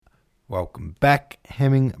Welcome back,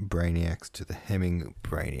 Hemming Brainiacs, to the Hemming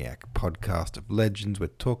Brainiac podcast of legends. We're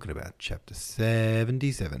talking about chapter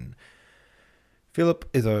 77. Philip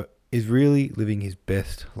is really living his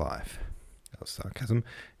best life. That was sarcasm.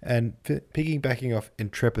 And piggybacking off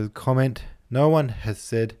Intrepa's comment, no one has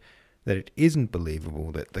said that it isn't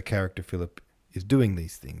believable that the character Philip is doing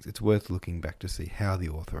these things. It's worth looking back to see how the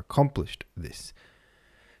author accomplished this.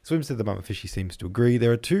 Somerset the Mummerfishy seems to agree.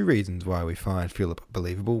 There are two reasons why we find Philip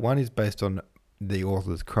believable. One is based on the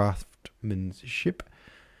author's craftsmanship,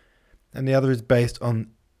 and the other is based on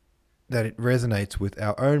that it resonates with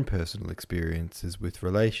our own personal experiences with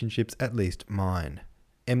relationships, at least mine.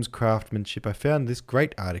 M's craftsmanship. I found this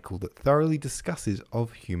great article that thoroughly discusses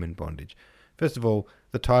of human bondage. First of all,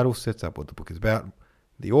 the title sets up what the book is about.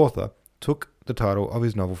 The author took the title of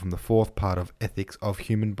his novel from the fourth part of Ethics of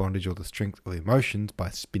Human Bondage, or the Strength of Emotions, by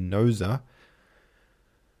Spinoza.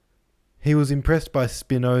 He was impressed by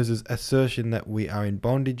Spinoza's assertion that we are in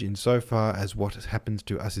bondage insofar as what happens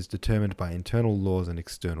to us is determined by internal laws and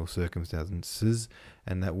external circumstances,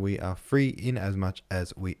 and that we are free in as much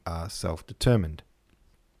as we are self-determined.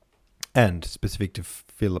 And specific to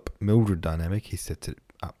Philip-Mildred dynamic, he sets it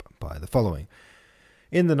up by the following.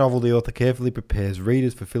 In the novel, the author carefully prepares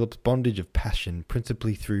readers for Philip's bondage of passion,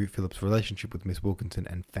 principally through Philip's relationship with Miss Wilkinson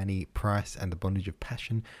and Fanny Price, and the bondage of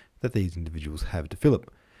passion that these individuals have to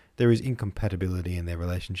Philip. There is incompatibility in their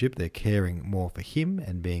relationship. They're caring more for him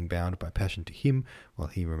and being bound by passion to him, while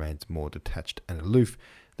he remains more detached and aloof,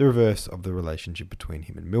 the reverse of the relationship between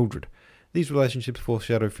him and Mildred. These relationships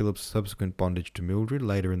foreshadow Philip's subsequent bondage to Mildred.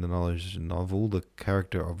 Later in the novel, the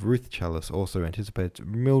character of Ruth Challis also anticipates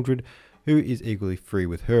Mildred, who is equally free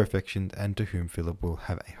with her affections and to whom Philip will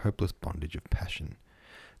have a hopeless bondage of passion.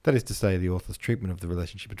 That is to say, the author's treatment of the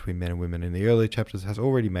relationship between men and women in the early chapters has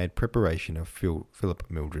already made preparation of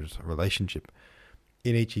Philip-Mildred's relationship.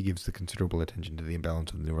 In each, he gives the considerable attention to the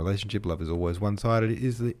imbalance of the relationship. Love is always one-sided. It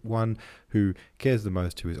is the one who cares the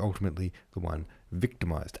most who is ultimately the one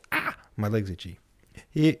victimized. My leg's itchy.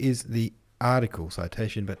 Here is the article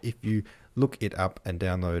citation, but if you look it up and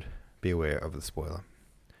download, be aware of the spoiler.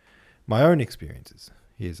 My own experiences.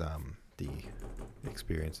 Here's the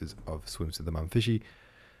experiences of Somerset the Mummerfishy.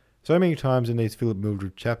 So many times in these Philip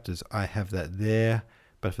Mildred chapters, I have that there,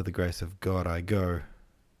 but for the grace of God I go.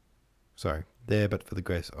 There, but for the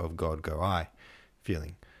grace of God go I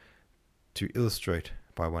feeling. To illustrate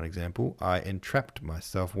by one example, I entrapped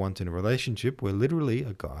myself once in a relationship where literally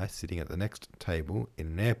a guy sitting at the next table in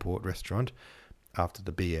an airport restaurant after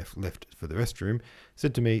the BF left for the restroom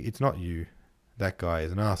said to me, "It's not you. That guy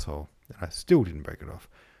is an asshole," and I still didn't break it off.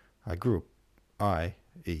 I grow a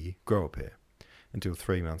pair, until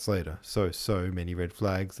 3 months later. So many red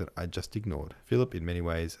flags that I just ignored. Philip, in many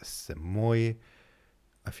ways, Semoy.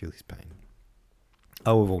 I feel his pain.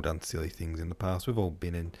 Oh, we've all done silly things in the past. We've all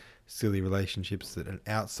been in silly relationships that an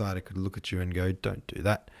outsider could look at you and go, "Don't do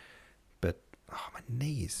that." But, my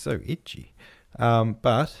knee is so itchy.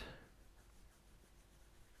 But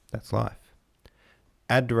that's life.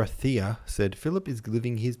 Adrathea said, "Philip is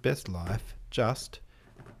living his best life, just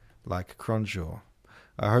like Cronshaw.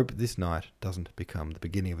 I hope this night doesn't become the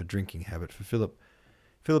beginning of a drinking habit for Philip."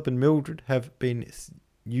 Philip and Mildred have been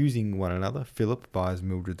using one another. Philip buys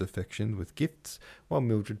Mildred's affection with gifts, while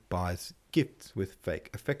Mildred buys gifts with fake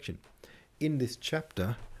affection. In this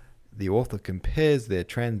chapter, the author compares their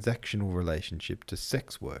transactional relationship to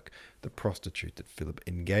sex work. The prostitute that Philip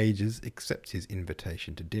engages accepts his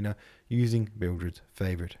invitation to dinner using Mildred's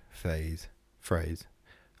favourite phrase,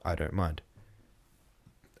 "I don't mind."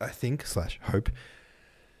 I think/hope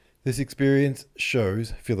this experience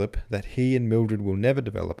shows Philip that he and Mildred will never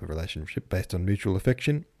develop a relationship based on mutual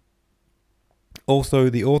affection. Also,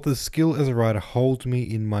 the author's skill as a writer holds me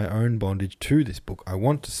in my own bondage to this book. I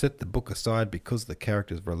want to set the book aside because the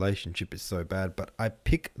character's relationship is so bad, but I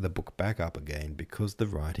pick the book back up again because the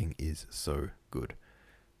writing is so good.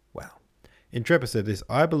 Wow. Intrepa said this,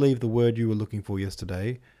 "I believe the word you were looking for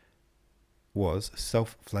yesterday was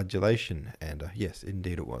self-flagellation." And yes,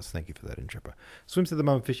 indeed it was. Thank you for that, Intrepa. Somerset the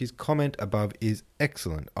Mummerfishy's comment above is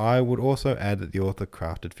excellent. I would also add that the author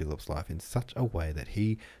crafted Philip's life in such a way that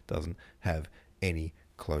he doesn't have any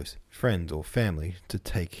close friends or family to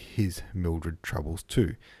take his Mildred troubles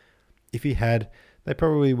to. If he had, they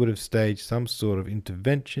probably would have staged some sort of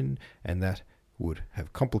intervention, and that would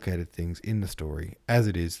have complicated things in the story. As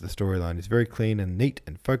it is, the storyline is very clean and neat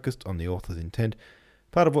and focused on the author's intent.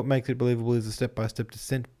 Part of what makes it believable is the step-by-step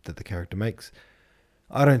descent that the character makes.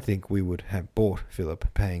 I don't think we would have bought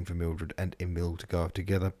Philip paying for Mildred and Emil to go off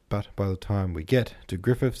together, but by the time we get to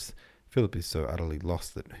Griffiths, Philip is so utterly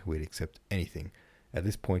lost that we'd accept anything At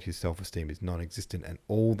this point, his self-esteem is non-existent, and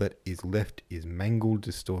all that is left is mangled,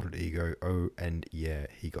 distorted ego. Oh, and yeah,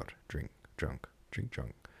 he got drink drunk.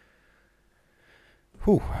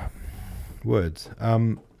 Whew. Words.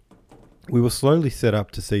 We were slowly set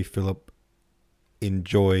up to see Philip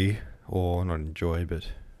enjoy, or not enjoy, but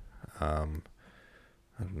I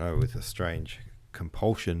don't know, with a strange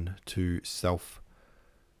compulsion to self-torture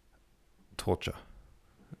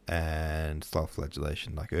and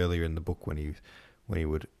self-flagellation. Like earlier in the book, when he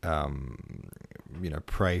would,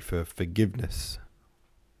 pray for forgiveness,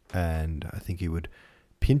 and I think he would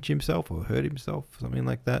pinch himself or hurt himself, something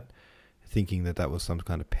like that, thinking that was some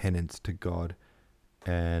kind of penance to God,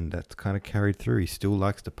 and that's kind of carried through. He still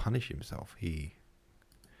likes to punish himself.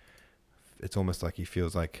 It's almost like he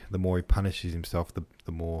feels like the more he punishes himself,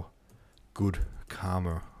 the more good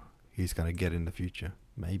karma he's going to get in the future.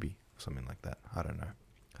 Maybe something like that. I don't know.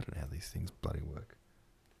 I don't know how these things bloody work.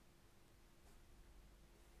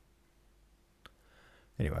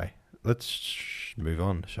 Anyway, let's move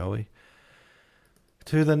on, shall we?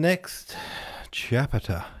 To the next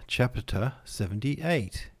chapter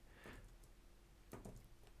 78.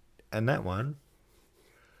 And that one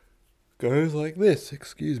goes like this.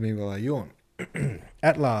 Excuse me while I yawn.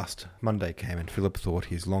 At last, Monday came, and Philip thought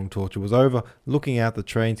his long torture was over. Looking out the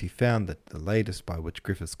trains, he found that the latest by which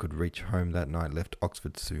Griffiths could reach home that night left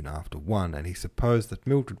Oxford soon after 1, and he supposed that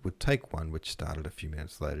Mildred would take one which started a few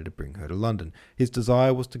minutes later to bring her to London. His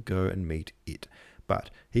desire was to go and meet it,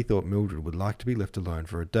 but he thought Mildred would like to be left alone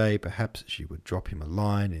for a day. Perhaps she would drop him a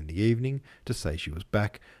line in the evening to say she was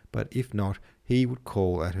back, but if not, he would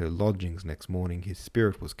call at her lodgings next morning. His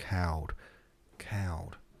spirit was cowed,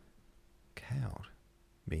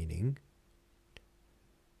 meaning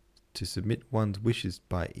to submit one's wishes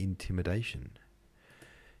by intimidation.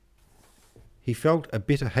 He felt a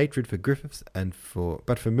bitter hatred for Griffiths,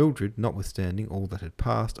 but for Mildred, notwithstanding all that had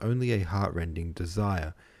passed, only a heart-rending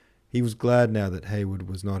desire. He was glad now that Hayward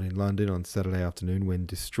was not in London on Saturday afternoon, when,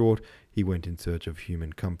 distraught, he went in search of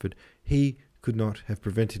human comfort. He could not have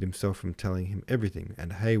prevented himself from telling him everything,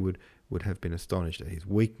 and Hayward would have been astonished at his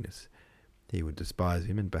weakness. He would despise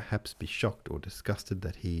him, and perhaps be shocked or disgusted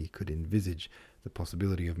that he could envisage the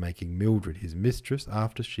possibility of making Mildred his mistress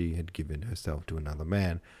after she had given herself to another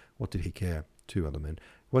man. What did he care? 2 other men.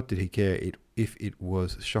 What did he care if it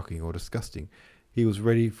was shocking or disgusting? He was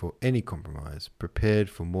ready for any compromise, prepared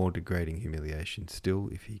for more degrading humiliation. Still,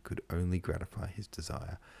 if he could only gratify his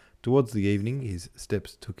desire. Towards the evening, his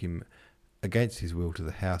steps took him against his will to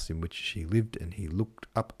the house in which she lived, and he looked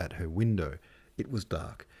up at her window. It was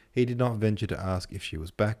dark. He did not venture to ask if she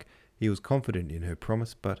was back. He was confident in her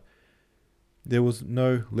promise, but there was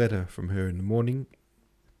no letter from her in the morning,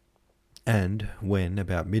 and when,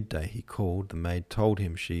 about midday, he called, the maid told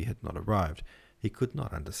him she had not arrived. He could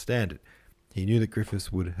not understand it. He knew that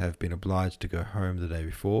Griffiths would have been obliged to go home the day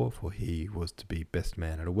before, for he was to be best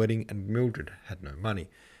man at a wedding, and Mildred had no money.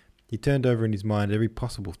 He turned over in his mind every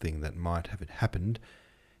possible thing that might have happened.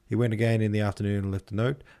 He went again in the afternoon and left a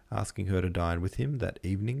note, asking her to dine with him that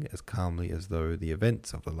evening, as calmly as though the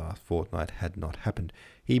events of the last fortnight had not happened.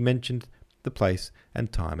 He mentioned the place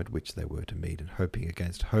and time at which they were to meet, and hoping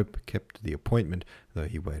against hope, kept the appointment, though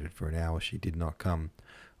he waited for an hour. She did not come.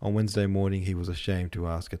 On Wednesday morning he was ashamed to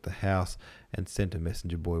ask at the house, and sent a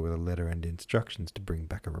messenger boy with a letter and instructions to bring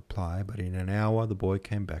back a reply, but in an hour the boy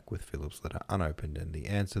came back with Philip's letter unopened, and the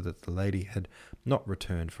answer that the lady had not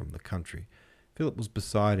returned from the country. Philip was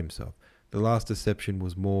beside himself. The last deception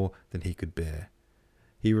was more than he could bear.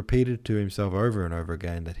 He repeated to himself over and over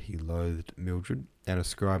again that he loathed Mildred, and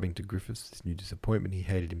ascribing to Griffiths this new disappointment, he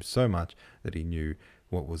hated him so much that he knew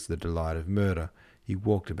what was the delight of murder. He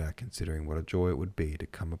walked about considering what a joy it would be to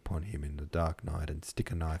come upon him in the dark night and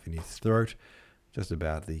stick a knife in his throat, just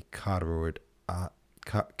about the carotid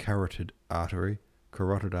artery,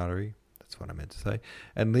 that's what I meant to say,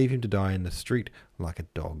 and leave him to die in the street like a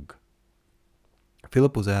dog.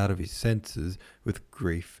 Philip was out of his senses with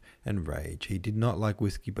grief and rage. He did not like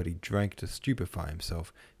whisky, but he drank to stupefy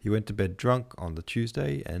himself. He went to bed drunk on the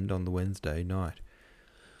Tuesday and on the Wednesday night.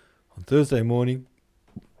 On Thursday morning,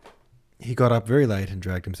 he got up very late and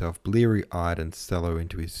dragged himself bleary-eyed and sallow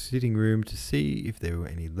into his sitting room to see if there were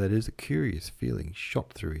any letters. A curious feeling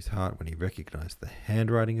shot through his heart when he recognised the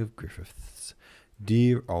handwriting of Griffiths.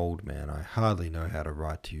 Dear old man, I hardly know how to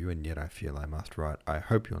write to you, and yet I feel I must write. I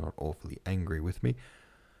hope you're not awfully angry with me.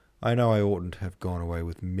 I know I oughtn't to have gone away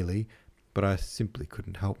with Milly, but I simply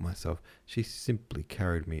couldn't help myself. She simply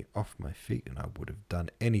carried me off my feet, and I would have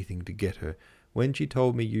done anything to get her. When she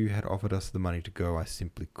told me you had offered us the money to go, I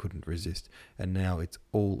simply couldn't resist, and now it's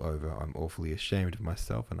all over. I'm awfully ashamed of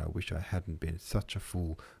myself, and I wish I hadn't been such a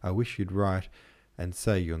fool. I wish you'd write. and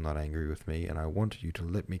say you're not angry with me, and I want you to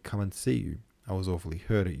let me come and see you. I was awfully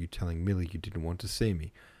hurt at you telling Millie you didn't want to see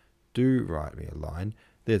me. Do write me a line,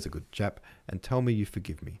 there's a good chap, and tell me you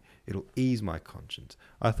forgive me. It'll ease my conscience.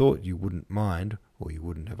 I thought you wouldn't mind, or you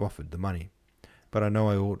wouldn't have offered the money. But I know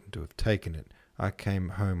I oughtn't to have taken it. I came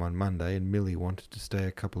home on Monday, and Millie wanted to stay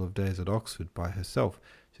a couple of days at Oxford by herself.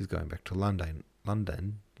 She's going back to London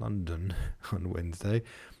on Wednesday.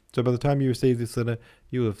 So by the time you receive this letter,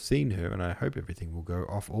 you will have seen her, and I hope everything will go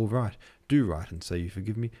off all right. Do write and say you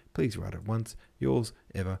forgive me. Please write at once. Yours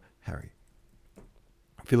ever, Harry.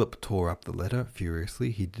 Philip tore up the letter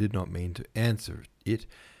furiously. He did not mean to answer it.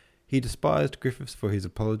 He despised Griffiths for his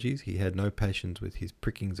apologies. He had no patience with his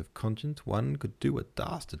prickings of conscience. One could do a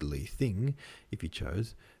dastardly thing, if he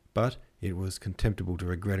chose, but it was contemptible to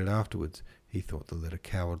regret it afterwards. He thought the letter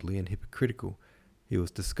cowardly and hypocritical. He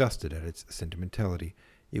was disgusted at its sentimentality.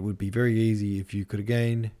 It would be very easy if you could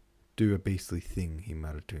again do a beastly thing, he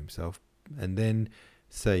muttered to himself, and then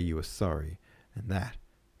say you were sorry, and that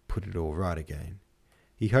put it all right again.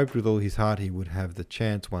 He hoped with all his heart he would have the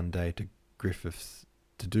chance one day to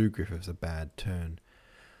do Griffiths a bad turn.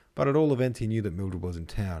 But at all events he knew that Mildred was in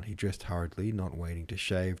town. He dressed hurriedly, not waiting to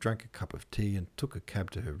shave, drank a cup of tea, and took a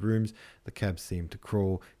cab to her rooms. The cab seemed to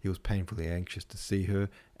crawl. He was painfully anxious to see her,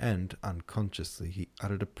 and unconsciously he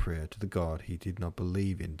uttered a prayer to the God he did not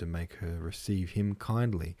believe in to make her receive him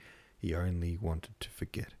kindly. He only wanted to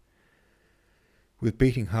forget. With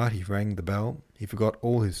beating heart he rang the bell. He forgot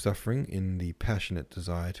all his suffering in the passionate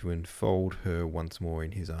desire to enfold her once more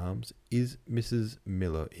in his arms. "Is Mrs.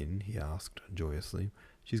 Miller in?" he asked joyously.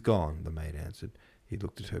 "She's gone," the maid answered. He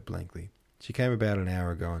looked at her blankly. "She came about an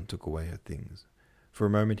hour ago and took away her things." For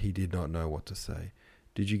a moment he did not know what to say.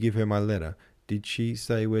 "Did you give her my letter? Did she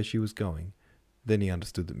say where she was going?" Then he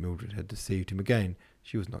understood that Mildred had deceived him again.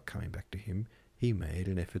 She was not coming back to him. He made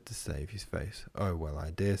an effort to save his face. "Oh, well, I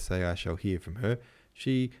dare say I shall hear from her.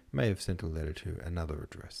 She may have sent a letter to another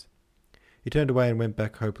address." He turned away and went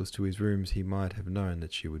back hopeless to his rooms. He might have known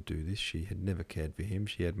that she would do this. She had never cared for him.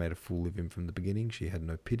 She had made a fool of him from the beginning. She had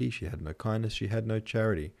no pity. She had no kindness. She had no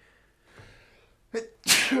charity.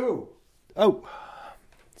 Oh!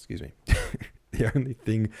 Excuse me. The only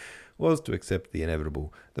thing was to accept the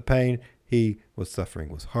inevitable. The pain he was suffering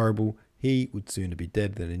was horrible. He would sooner be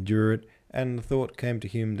dead than endure it, and the thought came to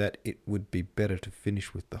him that it would be better to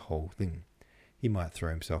finish with the whole thing. He might throw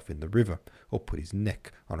himself in the river, or put his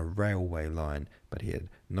neck on a railway line, but he had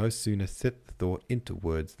no sooner set the thought into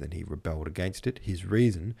words than he rebelled against it. His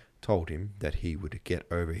reason told him that he would get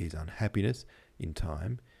over his unhappiness in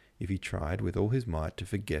time if he tried with all his might to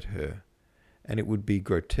forget her, and it would be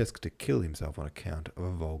grotesque to kill himself on account of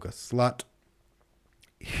a vulgar slut.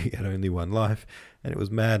 He had only one life, and it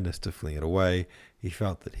was madness to fling it away. He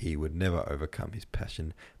felt that he would never overcome his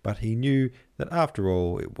passion, but he knew that after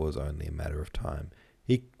all it was only a matter of time.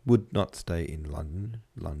 He would not stay in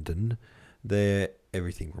London. There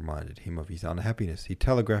everything reminded him of his unhappiness. He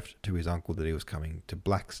telegraphed to his uncle that he was coming to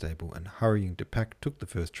Blackstable, and hurrying to pack, took the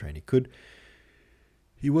first train he could.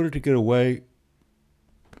 He wanted to get away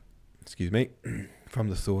from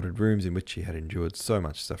the sordid rooms in which he had endured so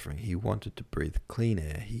much suffering. He wanted to breathe clean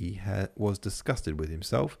air. He was disgusted with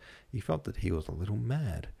himself. He felt that he was a little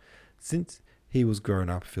mad. Since he was grown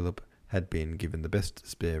up, Philip had been given the best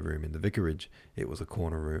spare room in the vicarage. It was a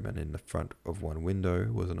corner room, and in the front of one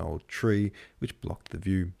window was an old tree which blocked the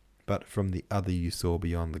view. But from the other you saw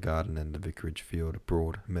beyond the garden and the vicarage field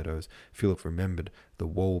broad meadows. Philip remembered the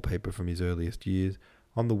wallpaper from his earliest years.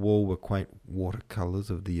 On the wall were quaint watercolours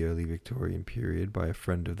of the early Victorian period by a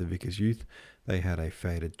friend of the vicar's youth. They had a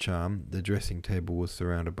faded charm. The dressing table was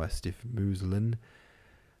surrounded by stiff muslin.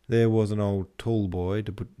 There was an old tool boy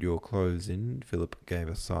to put your clothes in. Philip gave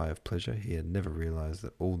a sigh of pleasure. He had never realised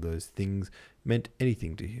that all those things meant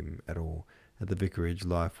anything to him at all. At the vicarage,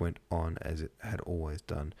 life went on as it had always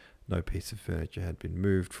done. No piece of furniture had been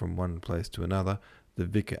moved from one place to another. The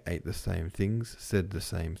vicar ate the same things, said the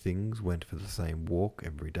same things, went for the same walk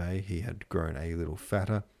every day. He had grown a little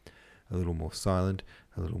fatter, a little more silent,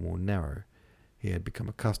 a little more narrow. He had become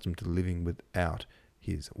accustomed to living without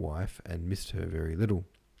his wife, and missed her very little.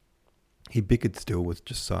 He bickered still with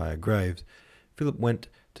Josiah Graves. Philip went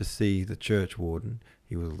to see the churchwarden.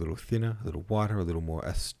 He was a little thinner, a little whiter, a little more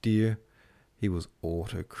austere. He was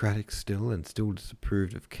autocratic still, and still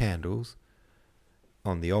disapproved of candles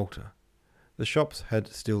on the altar. The shops had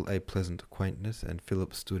still a pleasant quaintness, and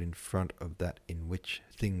Philip stood in front of that in which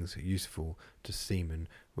things useful to seamen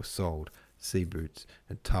were sold, sea boots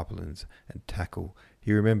and tarpaulins and tackle.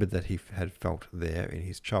 He remembered that he had felt there in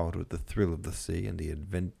his childhood the thrill of the sea and the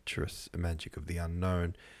adventurous magic of the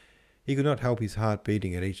unknown. He could not help his heart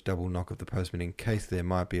beating at each double knock of the postman in case there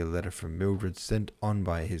might be a letter from Mildred sent on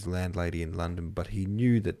by his landlady in London, but he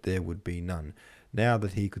knew that there would be none. Now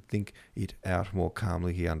that he could think it out more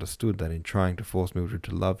calmly, he understood that in trying to force Mildred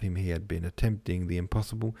to love him, he had been attempting the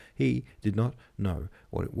impossible. He did not know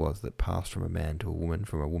what it was that passed from a man to a woman,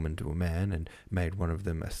 from a woman to a man, and made one of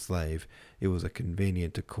them a slave. It was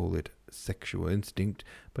convenient to call it sexual instinct,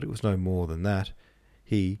 but it was no more than that.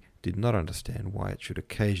 He did not understand why it should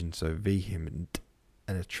occasion so vehement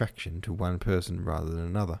an attraction to one person rather than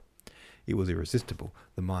another. It was irresistible.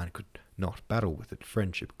 The mind could not battle with it.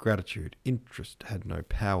 Friendship, gratitude, interest had no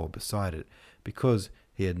power beside it. Because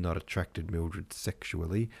he had not attracted Mildred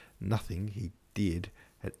sexually, nothing he did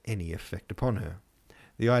had any effect upon her.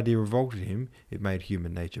 The idea revolted him. It made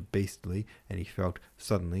human nature beastly, and he felt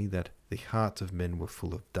suddenly that the hearts of men were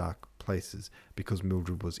full of dark places. Because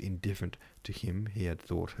Mildred was indifferent to him, he had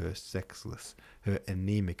thought her sexless. Her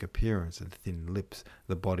anemic appearance and thin lips,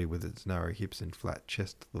 the body with its narrow hips and flat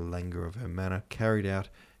chest, the languor of her manner, carried out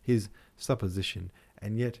his supposition,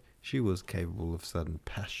 and yet she was capable of sudden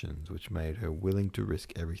passions which made her willing to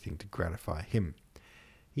risk everything to gratify him.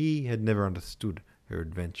 He had never understood her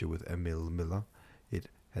adventure with Emile Miller. It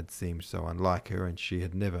had seemed so unlike her, and she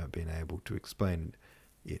had never been able to explain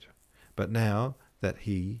it. But now that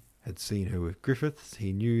he had seen her with Griffiths,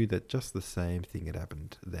 he knew that just the same thing had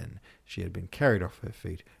happened then. She had been carried off her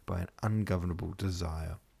feet by an ungovernable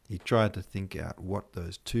desire. He tried to think out what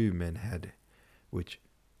those two men had which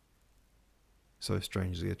so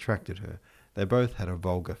strangely attracted her. They both had a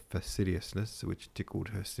vulgar fastidiousness which tickled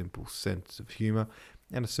her simple sense of humour,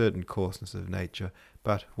 and a certain coarseness of nature,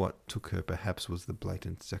 but what took her perhaps was the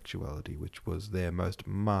blatant sexuality which was their most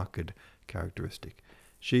marked characteristic.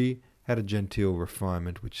 She had a genteel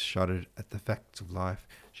refinement which shuddered at the facts of life.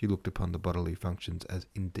 She looked upon the bodily functions as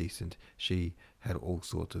indecent. She had all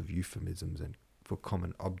sorts of euphemisms and for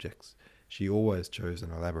common objects. She always chose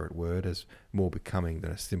an elaborate word as more becoming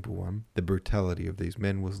than a simple one. The brutality of these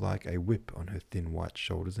men was like a whip on her thin white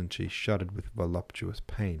shoulders, and she shuddered with voluptuous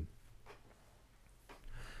pain.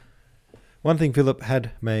 One thing Philip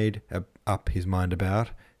had made up his mind about.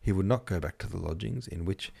 He would not go back to the lodgings in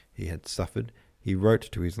which he had suffered. He wrote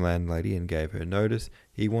to his landlady and gave her notice.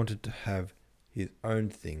 He wanted to have his own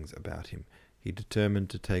things about him. He determined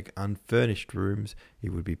to take unfurnished rooms. It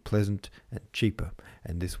would be pleasant and cheaper,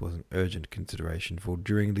 and this was an urgent consideration, for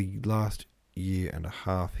during the last year and a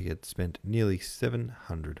half he had spent nearly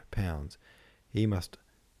 £700. He must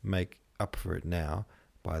make up for it now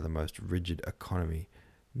by the most rigid economy.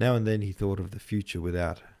 Now and then he thought of the future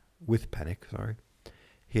with panic.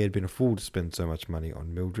 He had been a fool to spend so much money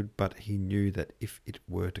on Mildred, but he knew that if it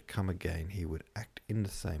were to come again he would act in the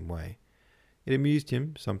same way. It amused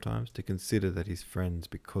him sometimes to consider that his friends,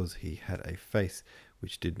 because he had a face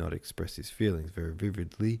which did not express his feelings very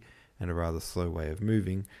vividly and a rather slow way of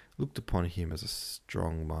moving, looked upon him as a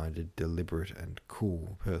strong-minded, deliberate and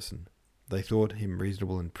cool person. They thought him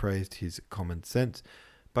reasonable and praised his common sense,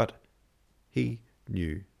 but he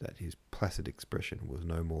knew that his placid expression was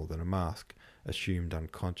no more than a mask, assumed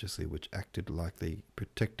unconsciously, which acted like the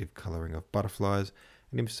protective colouring of butterflies,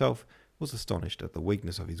 and himself was astonished at the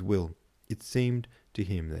weakness of his will. It seemed to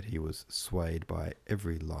him that he was swayed by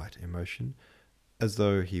every light emotion, as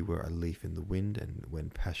though he were a leaf in the wind, and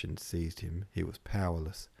when passion seized him, he was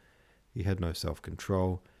powerless. He had no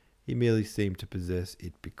self-control. He merely seemed to possess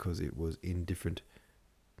it because it was indifferent.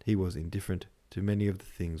 He was indifferent to many of the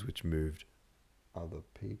things which moved other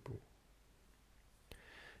people.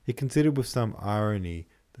 He considered with some irony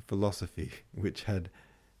the philosophy which had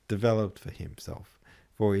developed for himself,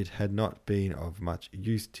 for it had not been of much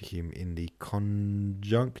use to him in the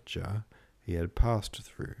conjuncture he had passed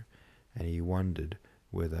through, and he wondered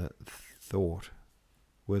whether thought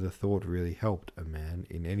really helped a man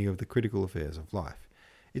in any of the critical affairs of life.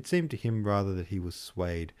 It seemed to him rather that he was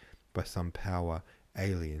swayed by some power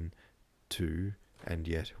alien to and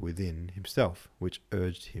yet within himself, which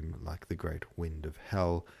urged him like the great wind of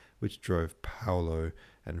hell, which drove Paolo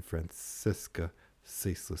and Francesca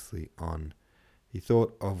ceaselessly on. He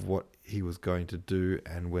thought of what he was going to do,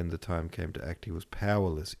 and when the time came to act, he was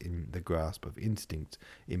powerless in the grasp of instincts,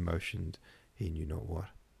 emotions, he knew not what.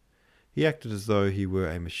 He acted as though he were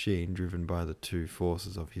a machine driven by the two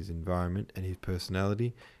forces of his environment and his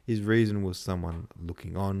personality. His reason was someone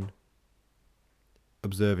looking on,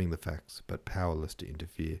 observing the facts, but powerless to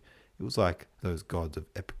interfere. It was like those gods of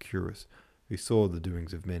Epicurus, who saw the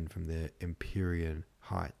doings of men from their empyrean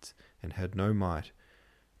heights, and had no might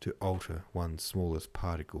to alter one smallest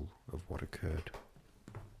particle of what occurred.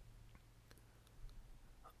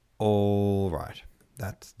 All right,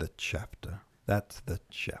 that's the chapter. That's the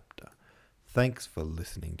chapter. Thanks for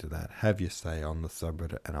listening to that. Have your say on the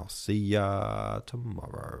subreddit, and I'll see ya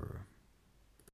tomorrow.